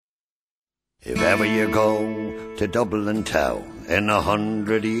If ever you go to Dublin town in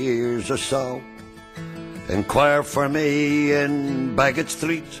 100 years or so, inquire for me in Bagot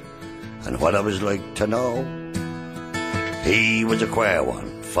Street and what I was like to know. He was a queer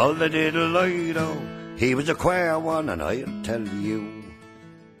one, full of diddle-lido. He was a queer one, and I'll tell you.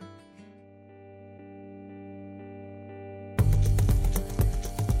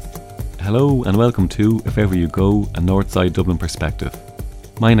 Hello and welcome to If Ever You Go, a Northside Dublin perspective.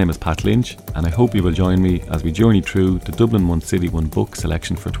 My name is Pat Lynch and I hope you will join me as we journey through the Dublin One City One book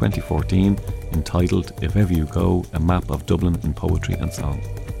selection for 2014 entitled If Ever You Go, a Map of Dublin in Poetry and Song.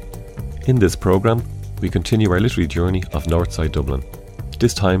 In this programme, we continue our literary journey of Northside Dublin,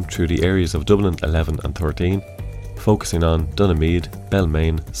 this time through the areas of Dublin 11 and 13, focusing on Donaghmede,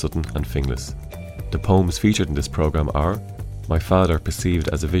 Belmain, Sutton and Finglas. The poems featured in this programme are My Father Perceived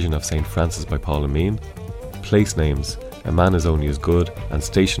as a Vision of St Francis by Paula Meehan, Place Names, A Man Is Only As Good and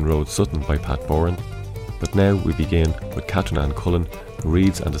Station Road Sutton by Pat Boran. But now we begin with Catherine Ann Cullen, who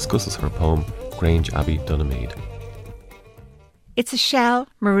reads and discusses her poem Grange Abbey, Donaghmede. It's a shell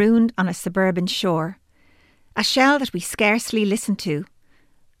marooned on a suburban shore, a shell that we scarcely listen to.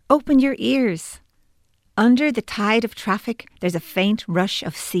 Open your ears. Under the tide of traffic there's a faint rush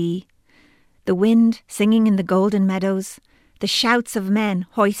of sea, the wind singing in the golden meadows, the shouts of men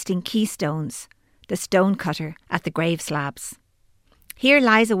hoisting keystones, the stonecutter at the grave slabs. Here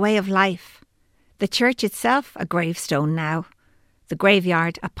lies a way of life, the church itself a gravestone now, the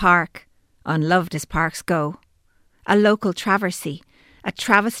graveyard a park, unloved as parks go, a local traversy, a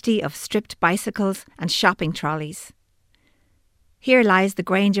travesty of stripped bicycles and shopping trolleys. Here lies the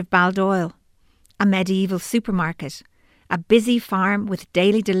Grange of Baldoyle, a medieval supermarket, a busy farm with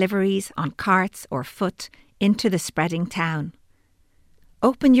daily deliveries on carts or foot into the spreading town.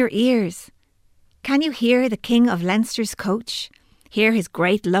 Open your ears. Can you hear the King of Leinster's coach? Hear his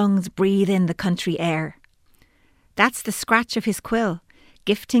great lungs breathe in the country air. That's the scratch of his quill,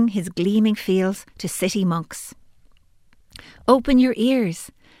 gifting his gleaming fields to city monks. Open your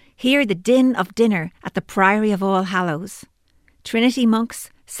ears. Hear the din of dinner at the Priory of All Hallows. Trinity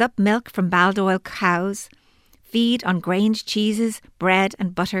monks sup milk from Baldoyle cows, feed on Grange cheeses, bread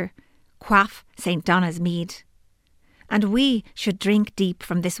and butter, quaff St Donaghmede. And we should drink deep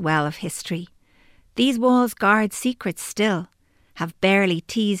from this well of history. These walls guard secrets still, have barely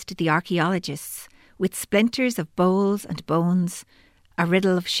teased the archaeologists, with splinters of bowls and bones, a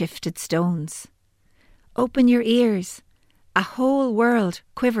riddle of shifted stones. Open your ears. A whole world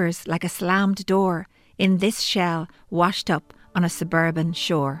quivers like a slammed door in this shell washed up on a suburban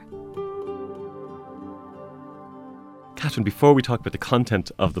shore. Catherine, before we talk about the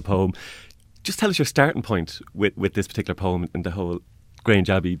content of the poem, just tell us your starting point with this particular poem and the whole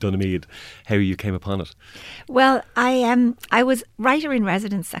Grange Abbey, Donaghmede, how you came upon it. Well, I was writer in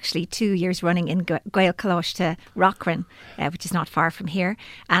residence actually 2 years running in Gaelcalosh Rockran, which is not far from here,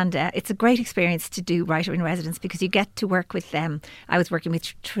 and it's a great experience to do writer in residence because you get to work with them. I was working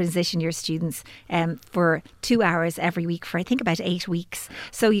with transition year students for 2 hours every week for I think about 8 weeks,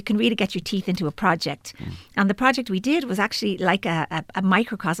 so you can really get your teeth into a project. And the project we did was actually like a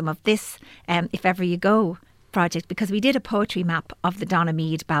microcosm of this If Ever You Go project, because we did a poetry map of the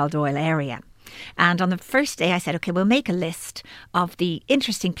Donaghmede Baldoyle area. And on the first day I said, okay, we'll make a list of the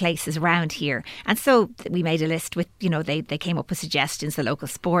interesting places around here. And so we made a list with, they came up with suggestions, the local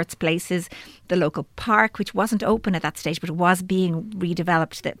sports places, the local park, which wasn't open at that stage, but it was being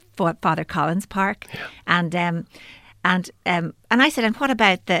redeveloped, the Father Collins Park. Yeah. And I said, and what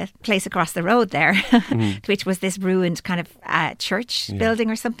about the place across the road there, which was this ruined kind of church building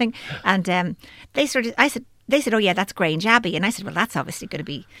or something? And they said, oh yeah, that's Grange Abbey. And I said, well, that's obviously going to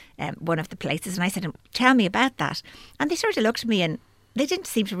be one of the places. And I said, tell me about that. And they sort of looked at me and they didn't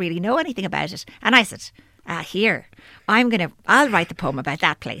seem to really know anything about it. And I said, here, I'll write the poem about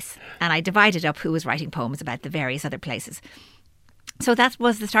that place. And I divided up who was writing poems about the various other places. So that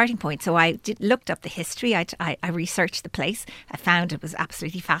was the starting point. So I looked up the history. I researched the place. I found it was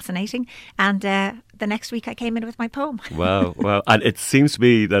absolutely fascinating. And the next week I came in with my poem. Wow. And it seems to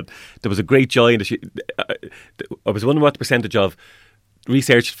me that there was a great joy in it. I was wondering what the percentage of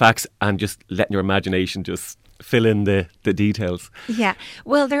researched facts and just letting your imagination just fill in the details. Yeah.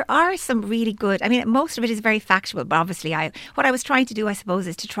 Well, there are some really good, most of it is very factual, but obviously what I was trying to do, I suppose,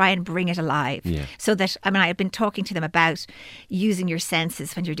 is to try and bring it alive. Yeah. So that, I've been talking to them about using your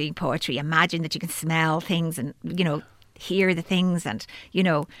senses when you're doing poetry. Imagine that you can smell things and, hear the things and,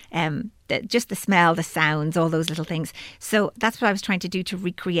 just the smell, the sounds, all those little things. So that's what I was trying to do to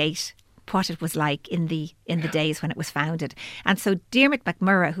recreate what it was like in the days when it was founded. And so Dermot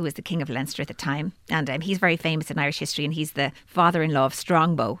McNamara, who was the King of Leinster at the time, and he's very famous in Irish history, and he's the father-in-law of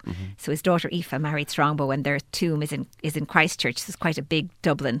Strongbow. So his daughter Aoife married Strongbow, and their tomb is in Christchurch. So it's quite a big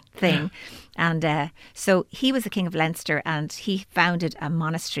Dublin thing. And so he was the King of Leinster, and he founded a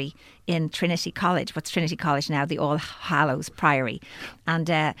monastery in Trinity College, what's Trinity College now, the All Hallows Priory.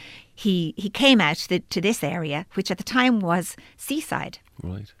 And he came out to this area, which at the time was seaside.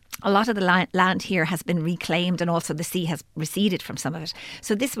 Right. A lot of the land here has been reclaimed, and also the sea has receded from some of it.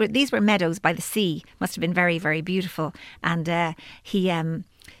 So these were meadows by the sea. Must have been very, very beautiful. And he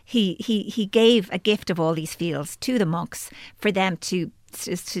gave a gift of all these fields to the monks for them to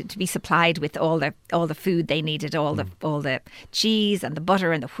be supplied with all the food they needed, all the cheese and the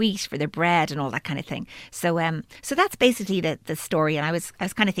butter and the wheat for their bread and all that kind of thing. So that's basically the story. And I was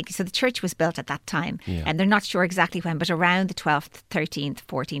kind of thinking, so the church was built at that time, and they're not sure exactly when, but around the 12th, 13th,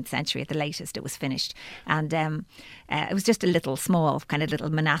 14th century at the latest it was finished. And it was just a little small kind of little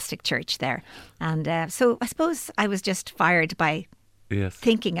monastic church there. And so I suppose I was just fired by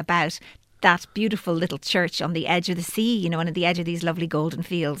thinking about that beautiful little church on the edge of the sea, and at the edge of these lovely golden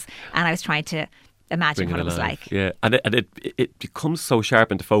fields. And I was trying to imagine what it was like. Yeah, and it becomes so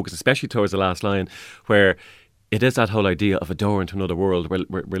sharp into focus, especially towards the last line, where it is that whole idea of a door into another world.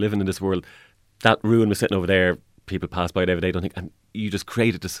 We're living in this world. That ruin was sitting over there. People pass by it every day, don't think, and you just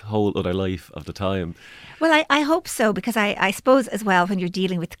created this whole other life of the time. Well, I hope so, because I suppose as well, when you're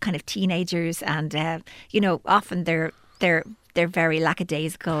dealing with kind of teenagers, and often they're very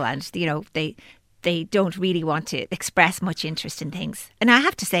lackadaisical, and they don't really want to express much interest in things. And I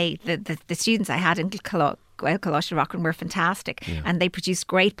have to say that the students I had in Colossarockran were fantastic, and they produced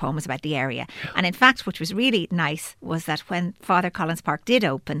great poems about the area. And in fact, what was really nice was that when Father Collins Park did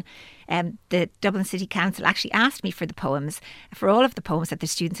open, the Dublin City Council actually asked me for all of the poems that the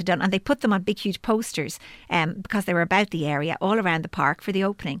students had done, and they put them on big, huge posters because they were about the area all around the park for the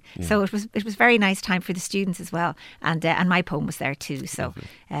opening. So it was very nice time for the students as well, and my poem was there too. So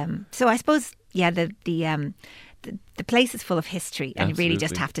so I suppose the place is full of history, and you really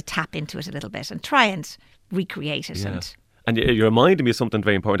just have to tap into it a little bit and try and recreate it. And you're reminding me of something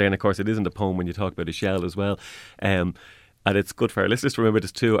very important, and of course it is in the poem when you talk about a shell as well. And it's good for our listeners to remember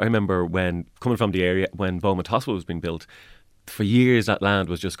this too. I remember when coming from the area when Beaumont Hospital was being built, for years that land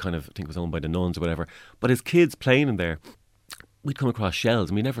was just kind of, I think it was owned by the nuns or whatever. But as kids playing in there, we'd come across shells,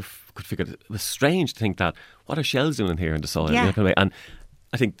 and we never could figure it. It was strange to think that, what are shells doing in here in the soil? And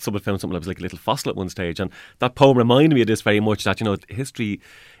I think someone found something that was like a little fossil at one stage, and that poem reminded me of this very much, that history,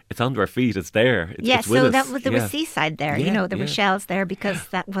 it's under our feet, it's there, it's with us. There was seaside there, there were shells there because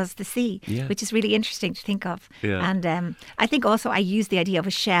that was the sea, which is really interesting to think of. And I think also I use the idea of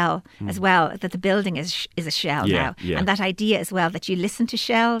a shell as well, that the building is a shell now, and that idea as well that you listen to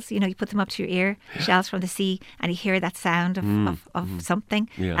shells, you put them up to your ear, shells from the sea, and you hear that sound of something.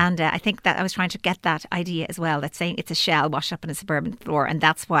 And I think that I was trying to get that idea as well, that saying it's a shell washed up on a suburban floor, and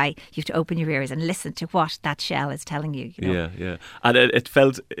that's why you have to open your ears and listen to what that shell is telling you. And it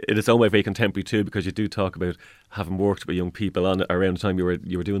felt in its own way very contemporary too, because you do talk about having worked with young people around the time you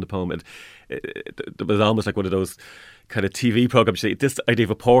were doing the poem, and it was almost like one of those kind of TV programmes. This idea of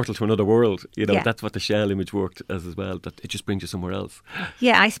a portal to another world, that's what the shell image worked as well. That it just brings you somewhere else.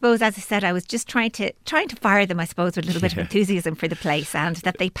 Yeah, I suppose, as I said, I was just trying to fire them, I suppose, with a little bit of enthusiasm for the place, and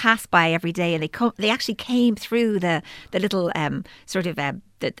that they pass by every day, and they actually came through the little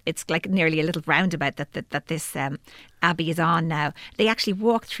that it's like nearly a little roundabout that this abbey is on now. They actually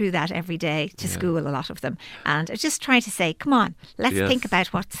walk through that every day to school, a lot of them, and I'm just trying to say, come on, let's think about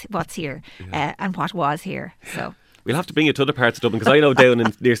what's here and what was here. So we'll have to bring you to other parts of Dublin, because I know down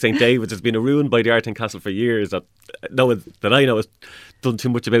near St Davids has been ruined by the Artane Castle for years that I know has done too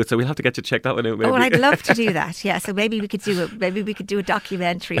much about, so we'll have to get you to check that one out maybe. Oh, and I'd love to do that. Yeah, so maybe we could do a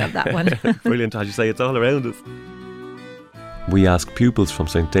documentary of that one. Brilliant. As you say, it's all around us. We ask pupils from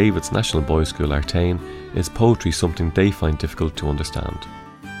St Davids National Boys School Artane, is poetry something they find difficult to understand?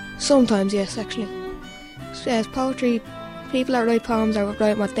 Sometimes, yes, actually. As poetry, people that write poems are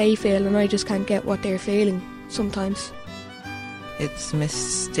writing what they feel, and I just can't get what they're feeling sometimes. It's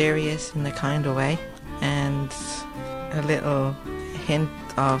mysterious in a kind of way, and a little hint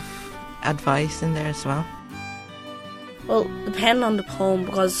of advice in there as well. Well, depending on the poem,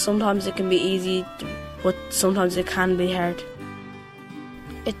 because sometimes it can be easy, but sometimes it can be hard.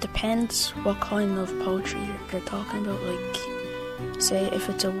 It depends what kind of poetry you're talking about. Like, say if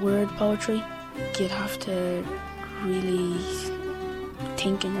it's a word poetry, you'd have to really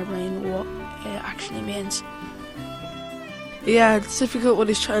think in your brain what it actually means. Yeah, it's difficult what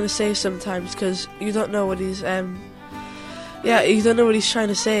he's trying to say sometimes, because you don't know what he's Yeah, you don't know what he's trying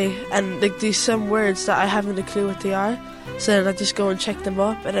to say, and like there's some words that I haven't a clue what they are, so then I just go and check them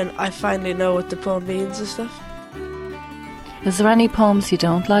up, and then I finally know what the poem means and stuff. Is there any poems you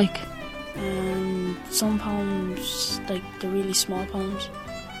don't like? Some poems, like the really small poems,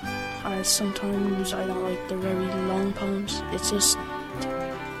 or sometimes I don't like the very long poems. It's just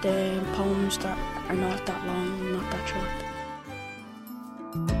the poems that are not that long, not that short.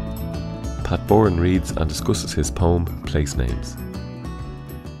 Pat Boran reads and discusses his poem Place Names.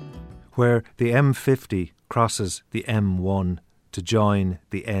 Where the M50 crosses the M1 to join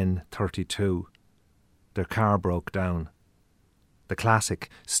the N32, their car broke down. The classic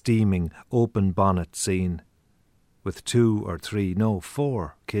steaming open bonnet scene, with 2 or 3, no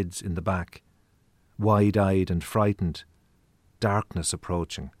 4 kids in the back, wide-eyed and frightened, darkness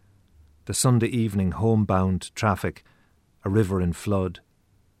approaching, the Sunday evening homebound traffic, a river in flood.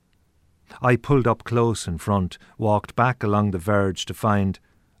 I pulled up close in front, walked back along the verge to find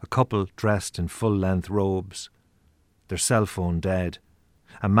a couple dressed in full-length robes, their cell phone dead,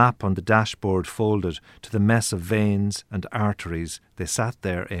 a map on the dashboard folded to the mess of veins and arteries they sat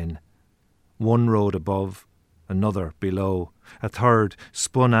there in. One road above, another below, a third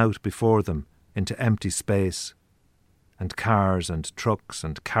spun out before them into empty space, and cars and trucks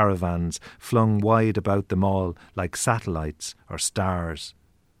and caravans flung wide about them all like satellites or stars,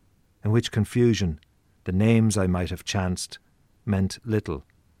 in which confusion the names I might have chanced meant little.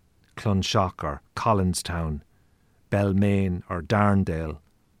 Clonshock or Collinstown, Belmain or Darndale,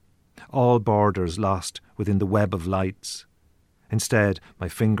 all borders lost within the web of lights. Instead, my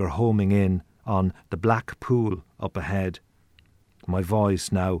finger homing in on the black pool up ahead, my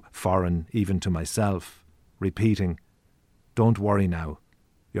voice now foreign even to myself, repeating, "Don't worry now,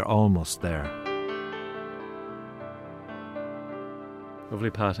 you're almost there." Lovely,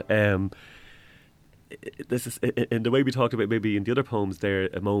 Pat. This is in the way we talked about maybe in the other poems there,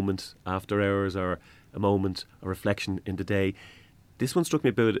 a moment after hours or a moment, a reflection in the day. This one struck me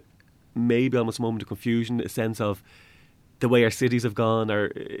about maybe almost a moment of confusion, a sense of the way our cities have gone, or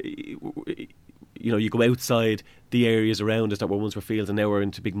you go outside the areas around us that were once were fields and now we're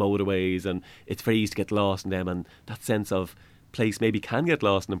into big motorways, and it's very easy to get lost in them, and that sense of place maybe can get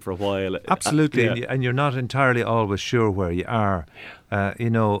lost in them for a while. Absolutely, and you're not entirely always sure where you are.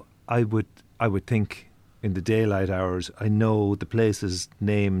 I would think in the daylight hours I know the places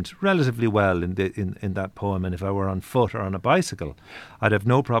named relatively well in that poem, and if I were on foot or on a bicycle I'd have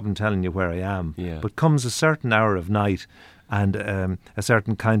no problem telling you where I am. But comes a certain hour of night and a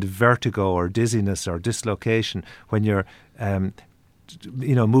certain kind of vertigo or dizziness or dislocation when you're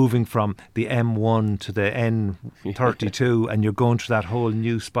moving from the M1 to the N32 and you're going through that whole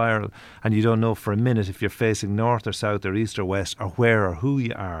new spiral, and you don't know for a minute if you're facing north or south or east or west or where or who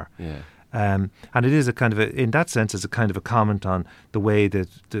you are. And it is a kind of in that sense, it's a kind of a comment on the way that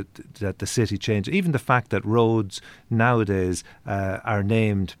the city changed. Even the fact that roads nowadays are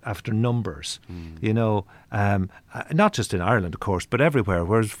named after numbers, not just in Ireland, of course, but everywhere.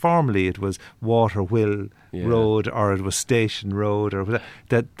 Whereas formerly it was Waterwheel Road or it was Station Road, or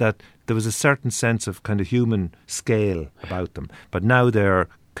that there was a certain sense of kind of human scale about them. But now they're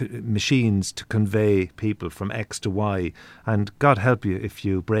machines to convey people from X to Y, and God help you if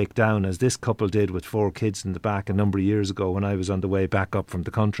you break down, as this couple did with 4 kids in the back a number of years ago when I was on the way back up from the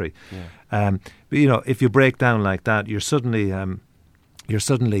country. But if you break down like that, you're suddenly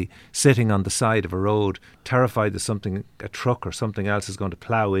sitting on the side of a road, terrified that a truck or something else is going to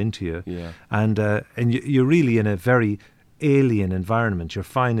plough into you, and you're really in a very alien environment. You're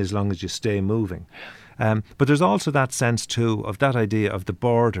fine as long as you stay moving. But there's also that sense too of that idea of the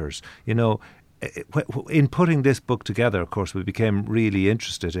borders. In putting this book together, of course, we became really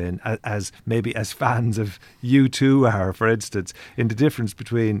interested in, as fans of U2 are, for instance, in the difference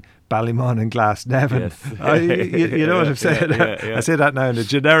between Ballymun and Glasnevin. Yes. You know what I'm saying? I say that now in a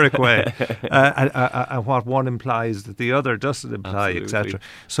generic way, and what one implies that the other doesn't imply, etc.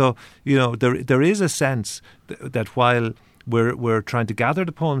 So there is a sense that while we're trying to gather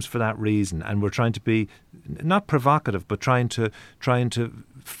the poems for that reason, and we're trying to be not provocative, but trying to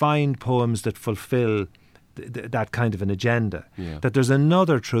find poems that fulfil that kind of an agenda. That there's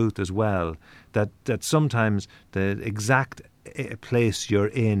another truth as well, that sometimes the exact place you're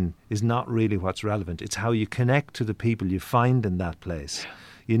in is not really what's relevant. It's how you connect to the people you find in that place.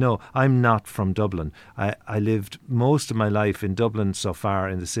 I'm not from Dublin. I lived most of my life in Dublin so far,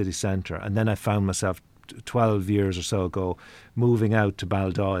 in the city centre, and then I found myself 12 years or so ago moving out to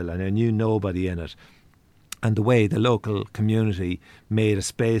Baldoyle, and I knew nobody in it. And the way the local community made a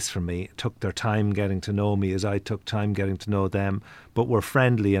space for me, took their time getting to know me as I took time getting to know them, but were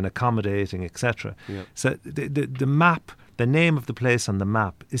friendly and accommodating, etc. So the map the name of the place on the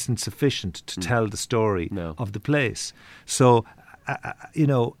map isn't sufficient to tell the story of the place. So,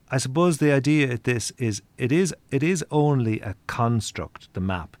 I suppose the idea of this is it is only a construct, the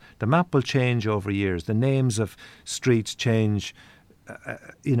map. The map will change over years. The names of streets change,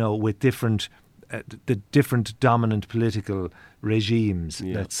 with different dominant political regimes,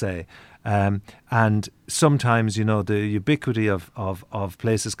 let's say. And sometimes, the ubiquity of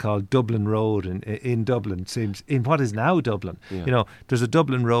places called Dublin Road in Dublin seems, in what is now Dublin, there's a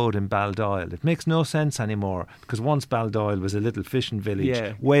Dublin Road in Baldoyle. It makes no sense anymore, because once Baldoyle was a little fishing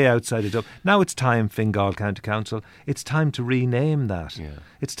village way outside of Dublin. Now it's time, Fingal County Council, it's time to rename that. Yeah.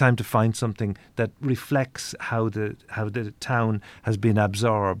 It's time to find something that reflects how the town has been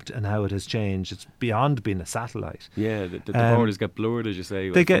absorbed and how it has changed. It's beyond being a satellite. Yeah, the borders get blurred, as you say.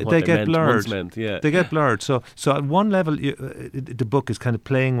 They get blurred. They get blurred. So at one level, the book is kind of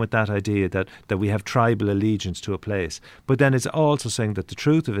playing with that idea that we have tribal allegiance to a place. But then it's also saying that the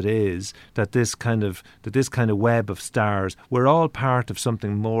truth of it is that this kind of web of stars, we're all part of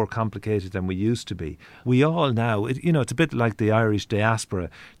something more complicated than we used to be. We all now, it's a bit like the Irish diaspora.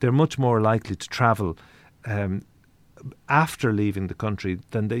 They're much more likely to travel after leaving the country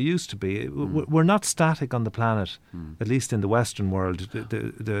than they used to be. We're not static on the planet, at least in the Western world,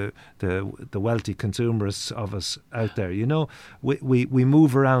 the wealthy consumerists of us out there. We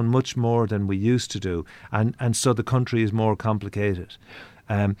move around much more than we used to do, and so the country is more complicated.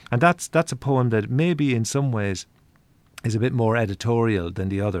 And that's a poem that maybe in some ways is a bit more editorial than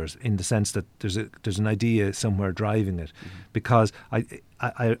the others, in the sense that there's an idea somewhere driving it. Because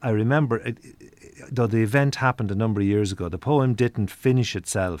I remember, though the event happened a number of years ago, the poem didn't finish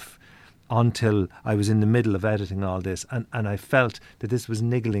itself until I was in the middle of editing all this, and I felt that this was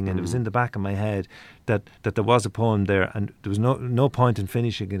niggling, and it was in the back of my head that there was a poem there, and there was no point in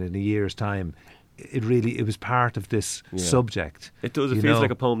finishing it in a year's time. It was part of this subject. It does. It feels like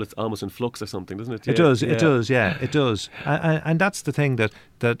a poem that's almost in flux or something, doesn't it? It does. It does. Yeah, it does. And that's the thing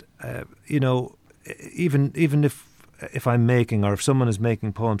that even if I'm making, or if someone is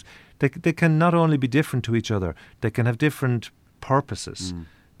making poems, they can not only be different to each other, they can have different purposes.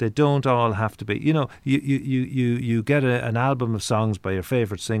 They don't all have to be. You get an album of songs by your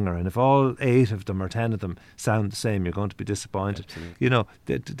favourite singer, and if all 8 of them or 10 of them sound the same, you're going to be disappointed.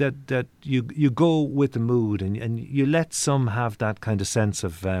 Absolutely. That you go with the mood, and you let some have that kind of sense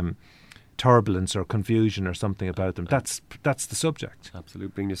of turbulence or confusion or something about them. That's the subject.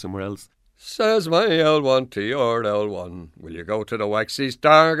 Absolutely. Bring you somewhere else. Says my L1 to your L1, will you go to the Waxie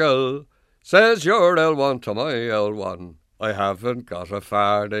Dargle? Says your L1 to my L1, I haven't got a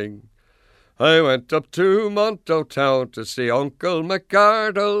farthing. I went up to Monto town to see Uncle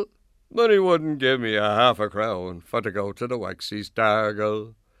McGardle, but he wouldn't give me a half a crown for to go to the Waxie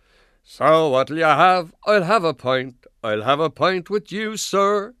Dargle. So what'll you have? I'll have a pint. I'll have a pint with you,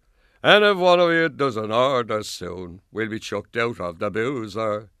 sir. And if one of you doesn't order soon, we'll be chucked out of the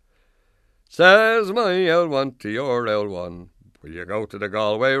boozer. Says my L1 to your L1, will you go to the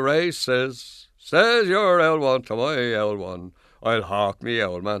Galway races? Says your L1 to my L1, I'll hawk me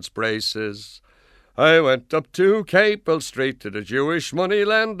old man's braces. I went up to Capel Street to the Jewish money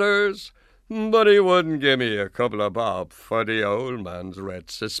lenders, but he wouldn't give me a couple of bob for the old man's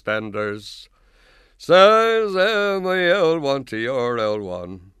red suspenders. Says my L1 to your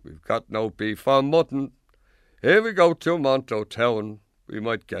L1, we've got no beef or mutton. If we go to Monto town, we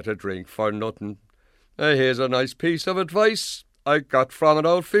might get a drink for nothing. Here's a nice piece of advice I got from an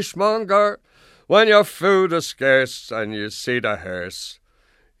old fishmonger. When your food is scarce and you see the hearse,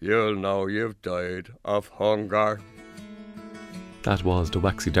 you'll know you've died of hunger. That was The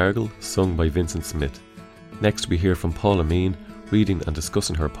Waxie Dargle, sung by Vincent Smyth. Next we hear from Paula Meehan, reading and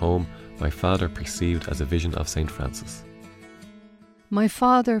discussing her poem, My Father Perceived as a Vision of St Francis. My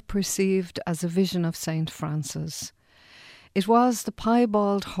father perceived as a vision of St Francis. It was the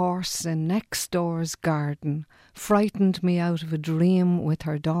piebald horse in next door's garden frightened me out of a dream with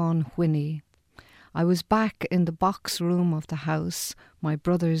her dawn whinny. I was back in the box room of the house, my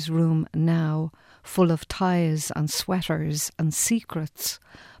brother's room now, full of ties and sweaters and secrets.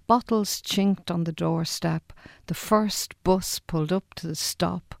 Bottles chinked on the doorstep. The first bus pulled up to the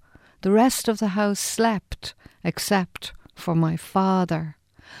stop. The rest of the house slept, except for my father.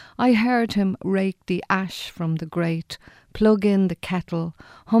 I heard him rake the ash from the grate, plug in the kettle,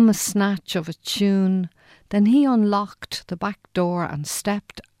 hum a snatch of a tune. Then he unlocked the back door and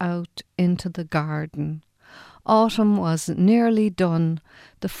stepped out into the garden. Autumn was nearly done.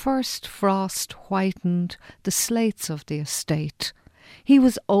 The first frost whitened the slates of the estate. He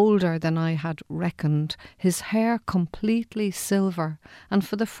was older than I had reckoned, his hair completely silver, and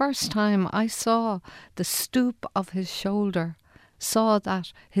for the first time I saw the stoop of his shoulder, saw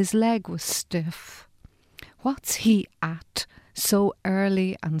that his leg was stiff. What's he at, so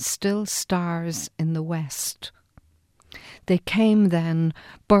early and still stars in the west? They came then,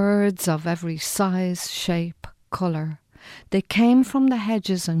 birds of every size, shape, colour. They came from the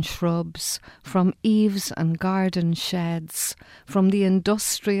hedges and shrubs, from eaves and garden sheds, from the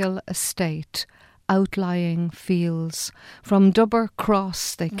industrial estate, outlying fields. From Dubber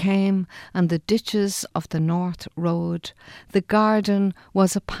Cross they came, and the ditches of the North Road. The garden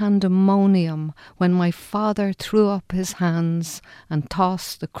was a pandemonium when my father threw up his hands and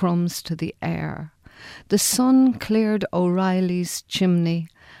tossed the crumbs to the air. The sun cleared O'Reilly's chimney,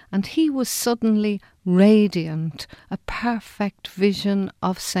 and he was suddenly radiant, a perfect vision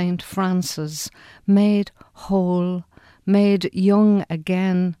of St. Francis, made whole, made young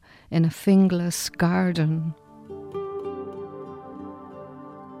again in a fingless garden.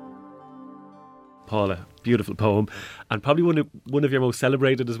 Paula, beautiful poem, and probably one of your most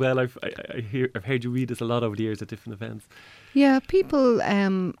celebrated as well. I've heard you read this a lot over the years at different events. Yeah, people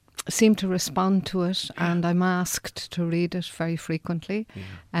seem to respond to it, and I'm asked to read it very frequently.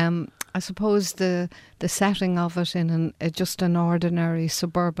 Yeah. I suppose the setting of it in just an ordinary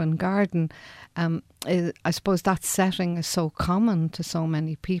suburban garden, I suppose that setting is so common to so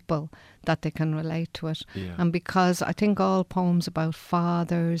many people that they can relate to it. Yeah. And because I think all poems about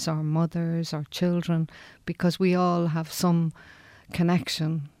fathers or mothers or children, because we all have some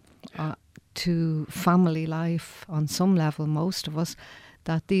connection to family life on some level, most of us,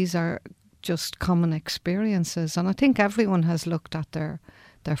 that these are just common experiences. And I think everyone has looked at their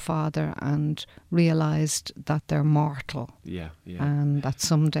father and realised that they're mortal. Yeah. And that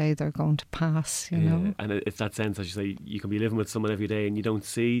someday they're going to pass, you know. And it's that sense, as you say, you can be living with someone every day and you don't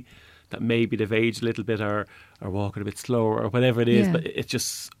see that maybe they've aged a little bit or walking a bit slower or whatever it is, but it's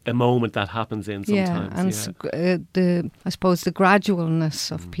just a moment that happens in sometimes. And I suppose the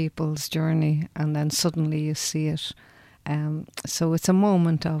gradualness of people's journey, and then suddenly you see it. So it's a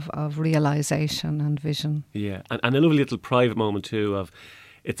moment of realisation and vision. Yeah, and a lovely little private moment too of,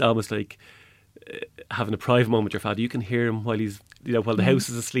 it's almost like having a private moment with your father. You can hear him while he's, while the house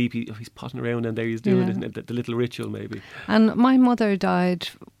is asleep, he's potting around and there he's doing it, the little ritual maybe. And my mother died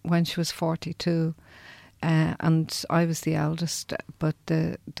when she was 42, and I was the eldest, but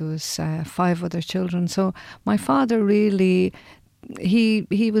there was 5 other children. So my father really,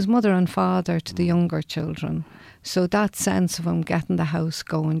 he was mother and father to the younger children. So that sense of him getting the house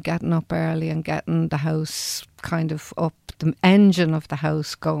going, getting up early and getting the house kind of up, the engine of the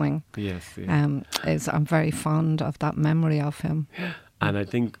house going. Yes. I'm very fond of that memory of him. And I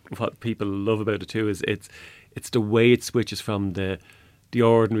think what people love about it too is it's the way it switches from the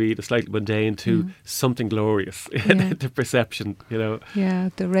ordinary, the slightly mundane to something glorious, the perception, Yeah,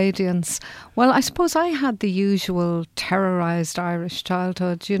 the radiance. Well, I suppose I had the usual terrorised Irish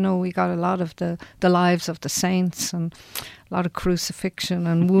childhood. We got a lot of the lives of the saints and a lot of crucifixion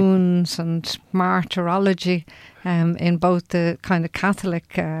and wounds and martyrology in both the kind of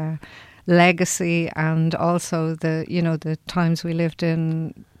Catholic legacy and also the times we lived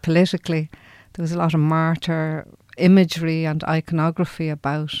in politically. There was a lot of martyr imagery and iconography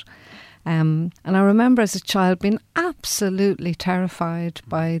about. And I remember as a child being absolutely terrified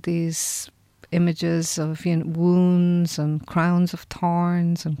by these images of wounds and crowns of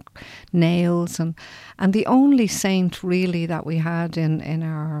thorns and nails, and the only saint really that we had in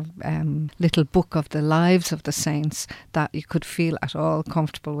our little book of the lives of the saints that you could feel at all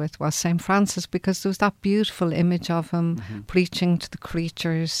comfortable with was St. Francis, because there was that beautiful image of him preaching to the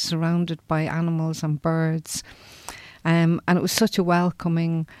creatures, surrounded by animals and birds. And it was such a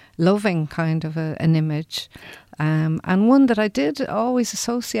welcoming, loving kind of an image. And one that I did always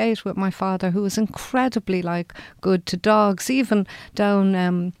associate with my father, who was incredibly good to dogs. Even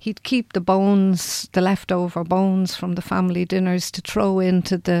down, he'd keep the leftover bones from the family dinners to throw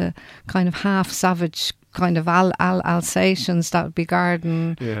into the kind of half-savage kind of Alsatians that would be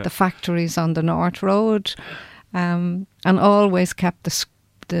guarding the factories on the North Road. And always kept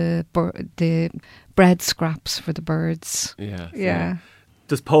the bread scraps for the birds. Yeah.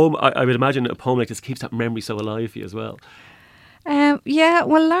 This poem, I would imagine a poem like this keeps that memory so alive for you as well. Well,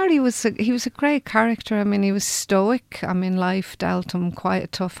 Larry he was a great character. I mean, he was stoic. I mean, life dealt him quite a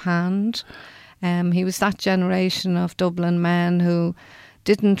tough hand. He was that generation of Dublin men who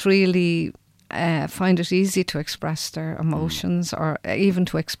didn't really find it easy to express their emotions or even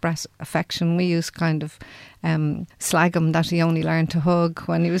to express affection. We used kind of slag him that he only learned to hug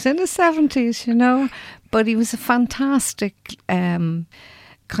when he was in his 70s, you know. But he was a fantastic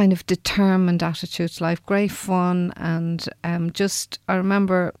kind of determined attitude to life, great fun, and I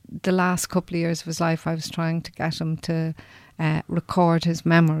remember the last couple of years of his life I was trying to get him to record his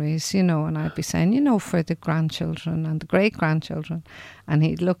memories, you know, and I'd be saying, you know, for the grandchildren and the great-grandchildren, and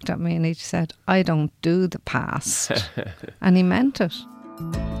he looked at me and he said, I don't do the past. And he meant it.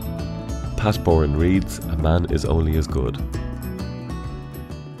 Pat Boran reads, "A man is only as good."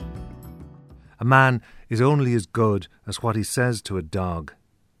 A man is only as good as what he says to a dog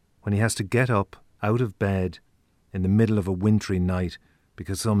when he has to get up out of bed in the middle of a wintry night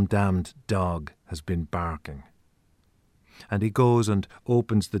because some damned dog has been barking. And he goes and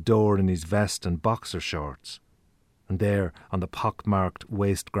opens the door in his vest and boxer shorts. And there, on the pock-marked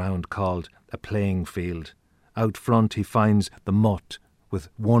waste ground called a playing field, out front he finds the mutt with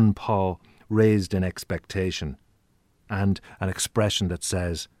one paw raised in expectation, and an expression that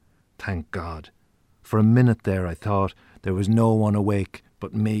says, "Thank God. For a minute there I thought there was no one awake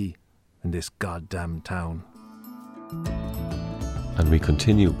but me in this goddamn town." And we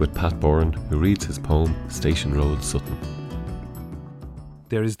continue with Pat Boran, who reads his poem Station Road, Sutton.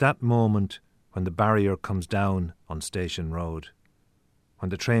 There is that moment when the barrier comes down on Station Road, when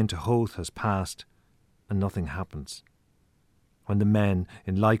the train to Howth has passed and nothing happens, when the men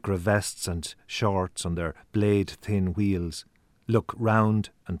in lycra vests and shorts on their blade-thin wheels look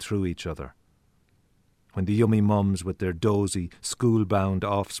round and through each other, when the yummy mums with their dozy, school-bound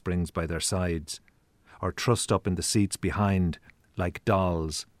offsprings by their sides, or trussed up in the seats behind like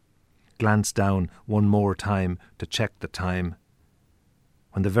dolls, glance down one more time to check the time,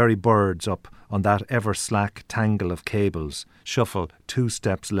 when the very birds up on that ever-slack tangle of cables shuffle 2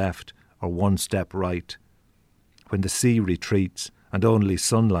 steps left or 1 step right, when the sea retreats and only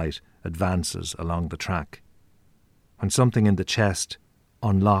sunlight advances along the track, when something in the chest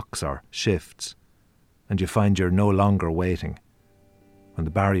unlocks or shifts, and you find you're no longer waiting, when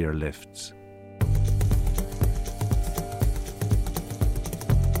the barrier lifts.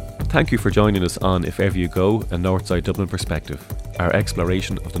 Thank you for joining us on If Ever You Go, a Northside Dublin perspective, our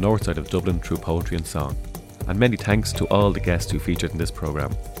exploration of the north side of Dublin through poetry and song. And many thanks to all the guests who featured in this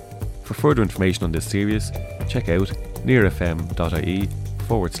programme. For further information on this series, check out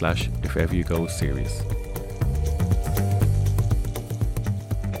nearfm.ie/If Ever You Go series.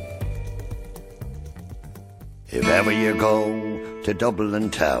 If ever you go to Dublin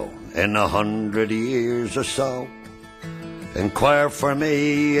town in 100 years or so, inquire for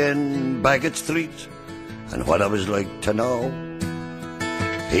me in Baggot Street and what I was like to know.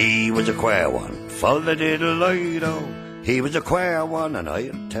 He was a queer one, full-a-diddle-lido. He was a queer one, and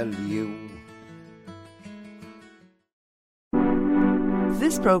I'll tell you.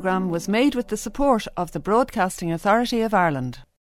 This programme was made with the support of the Broadcasting Authority of Ireland.